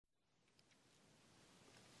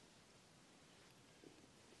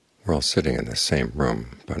We're all sitting in the same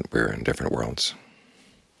room, but we're in different worlds.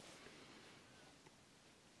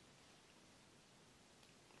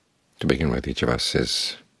 To begin with, each of us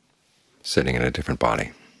is sitting in a different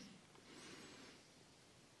body.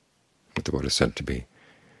 What the Buddha said to be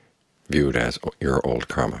viewed as your old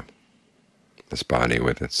karma, this body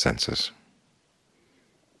with its senses.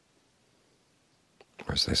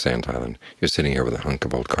 Or as they say in Thailand, you're sitting here with a hunk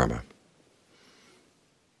of old karma,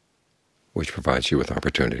 which provides you with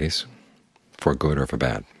opportunities for good or for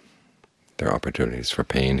bad. There are opportunities for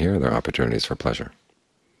pain here, there are opportunities for pleasure.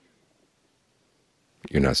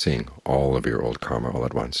 You're not seeing all of your old karma all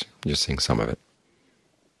at once, you're seeing some of it.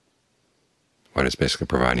 What is basically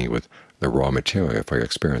providing you with the raw material for your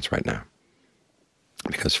experience right now.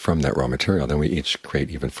 Because from that raw material, then we each create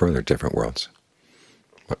even further different worlds,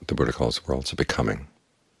 what the Buddha calls worlds of becoming,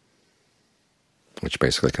 which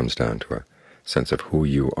basically comes down to a sense of who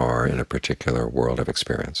you are in a particular world of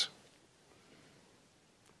experience.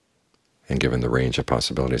 And given the range of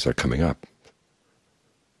possibilities that are coming up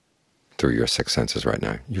through your six senses right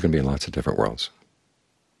now, you can be in lots of different worlds.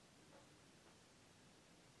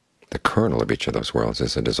 The kernel of each of those worlds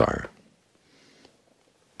is a desire.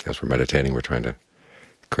 As we're meditating, we're trying to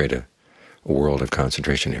create a world of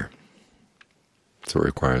concentration here. So it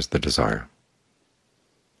requires the desire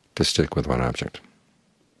to stick with one object.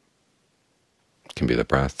 It can be the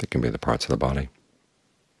breath, it can be the parts of the body,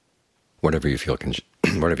 whatever you feel,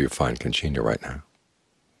 whatever you find congenial right now.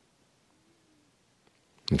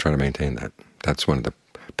 And try to maintain that. That's one of the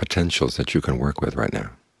potentials that you can work with right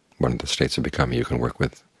now. One of the states of becoming you can work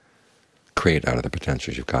with, create out of the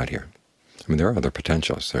potentials you've got here. I mean, there are other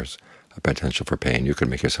potentials. There's a potential for pain. You could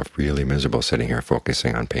make yourself really miserable sitting here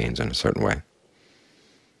focusing on pains in a certain way,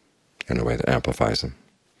 in a way that amplifies them.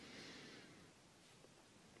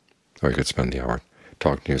 Or you could spend the hour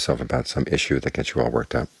talking to yourself about some issue that gets you all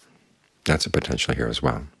worked up. That's a potential here as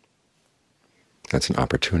well. That's an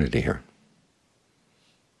opportunity here.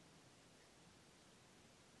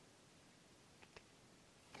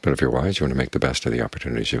 But if you're wise, you want to make the best of the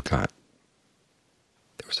opportunities you've got.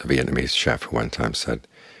 There was a Vietnamese chef who one time said,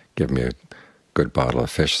 "Give me a good bottle of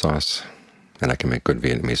fish sauce, and I can make good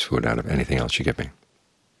Vietnamese food out of anything else you give me."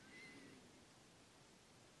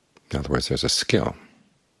 In other words, there's a skill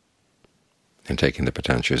in taking the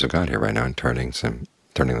potentials you've got here right now and turning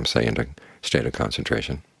them, say, into a state of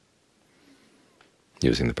concentration,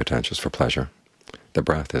 using the potentials for pleasure. The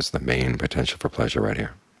breath is the main potential for pleasure right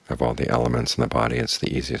here. Of all the elements in the body, it's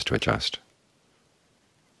the easiest to adjust,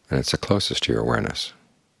 and it's the closest to your awareness.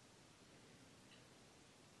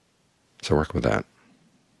 So work with that.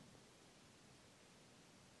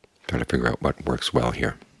 Try to figure out what works well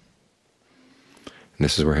here. And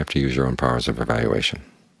this is where you have to use your own powers of evaluation.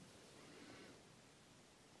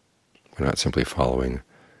 We're not simply following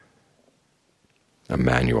a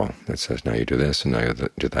manual that says, now you do this and now you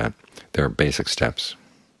do that. There are basic steps,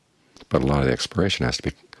 but a lot of the exploration has to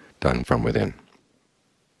be done from within.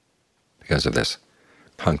 Because of this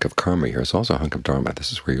hunk of karma here is also a hunk of Dharma.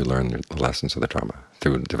 This is where you learn the lessons of the Dharma,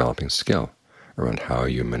 through developing skill around how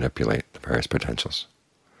you manipulate the various potentials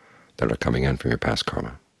that are coming in from your past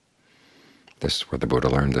karma. This is where the Buddha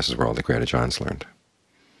learned. This is where all the great Ajahns learned.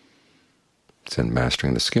 It's in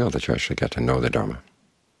mastering the skill that you actually get to know the Dharma.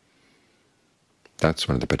 That's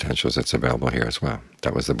one of the potentials that's available here as well.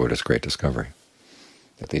 That was the Buddha's great discovery,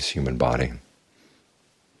 that this human body,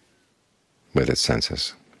 with its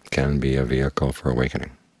senses, can be a vehicle for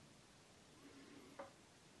awakening.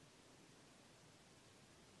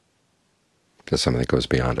 There's something that goes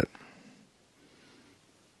beyond it.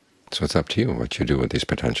 So it's up to you what you do with these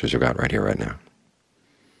potentials you've got right here, right now.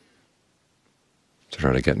 So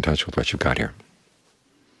try to get in touch with what you've got here.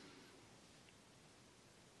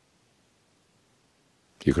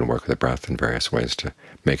 You can work with the breath in various ways to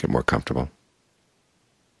make it more comfortable,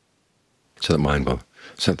 so that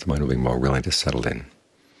the mind will be more willing to settle in.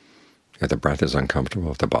 If the breath is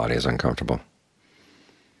uncomfortable, if the body is uncomfortable,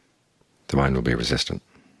 the mind will be resistant.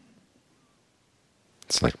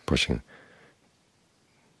 It's like pushing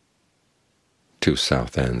two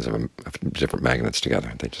south ends of different magnets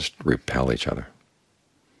together. They just repel each other.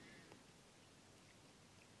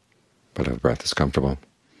 But if the breath is comfortable,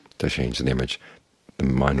 to change the image, the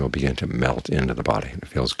mind will begin to melt into the body. It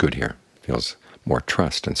feels good here. It feels more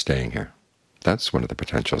trust in staying here. That's one of the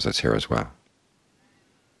potentials that's here as well.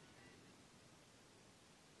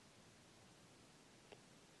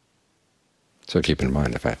 So keep in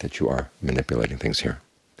mind the fact that you are manipulating things here,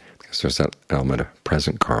 because there's that element of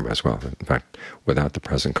present karma as well. In fact, without the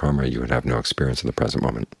present karma, you would have no experience of the present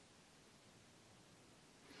moment.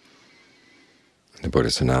 In the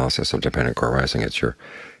Buddhist analysis of dependent core arising, it's your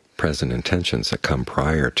present intentions that come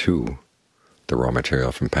prior to the raw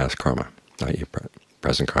material from past karma, i.e.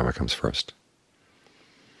 present karma comes first.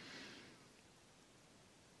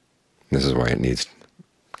 This is why it needs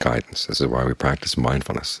guidance. This is why we practice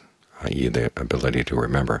mindfulness, i.e. the ability to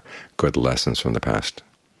remember good lessons from the past,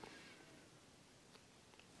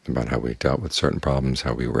 about how we dealt with certain problems,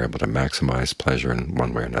 how we were able to maximize pleasure in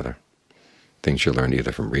one way or another, things you learned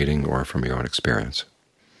either from reading or from your own experience.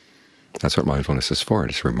 That's what mindfulness is for,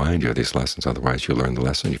 to remind you of these lessons. Otherwise you learn the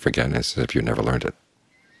lesson, you forget, and it's as if you never learned it.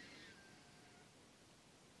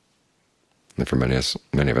 And for many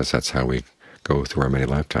of us, that's how we go through our many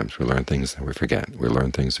lifetimes. We learn things that we forget. We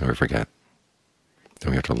learn things that we forget.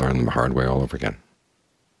 Then we have to learn them the hard way all over again.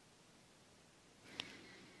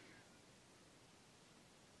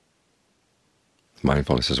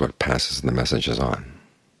 Mindfulness is what passes the messages on.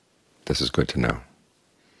 This is good to know.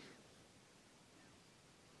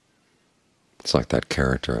 It's like that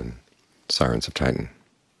character in Sirens of Titan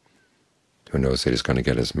who knows that he's going to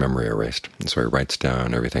get his memory erased, and so he writes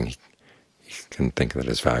down everything he can think that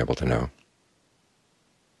is valuable to know.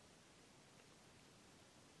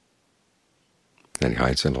 Then he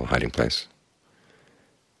hides in a little hiding place.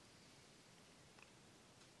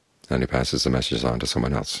 And he passes the messages on to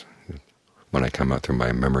someone else. When I come out through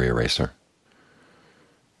my memory eraser,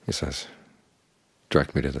 he says,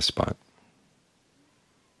 direct me to this spot.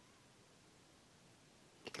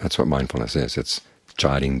 That's what mindfulness is. It's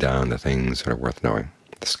jotting down the things that are worth knowing,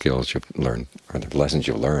 the skills you've learned, or the lessons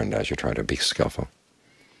you've learned as you try to be skillful,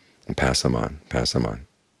 and pass them on, pass them on.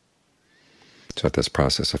 So at this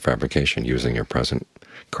process of fabrication, using your present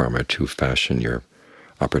karma to fashion your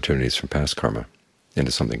opportunities from past karma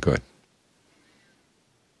into something good,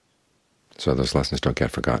 so those lessons don't get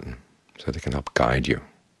forgotten, so they can help guide you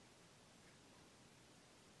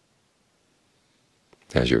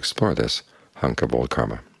as you explore this hunk of old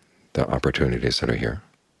karma, the opportunities that are here.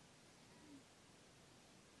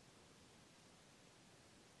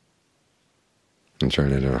 And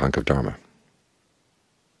turn it into a hunk of Dharma.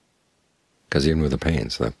 Because even with the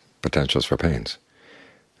pains, the potentials for pains,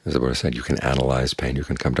 as the Buddha said, you can analyze pain, you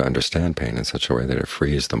can come to understand pain in such a way that it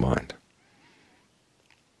frees the mind.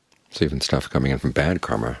 So even stuff coming in from bad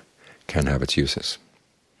karma can have its uses.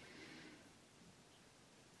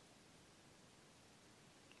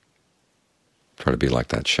 Try to be like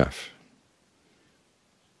that chef.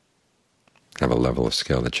 Have a level of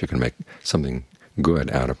skill that you can make something good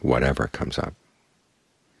out of whatever comes up.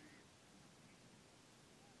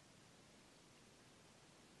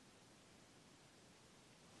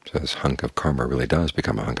 So this hunk of karma really does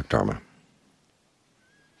become a hunk of Dharma.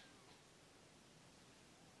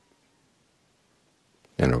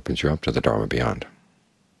 And opens you up to the Dharma beyond.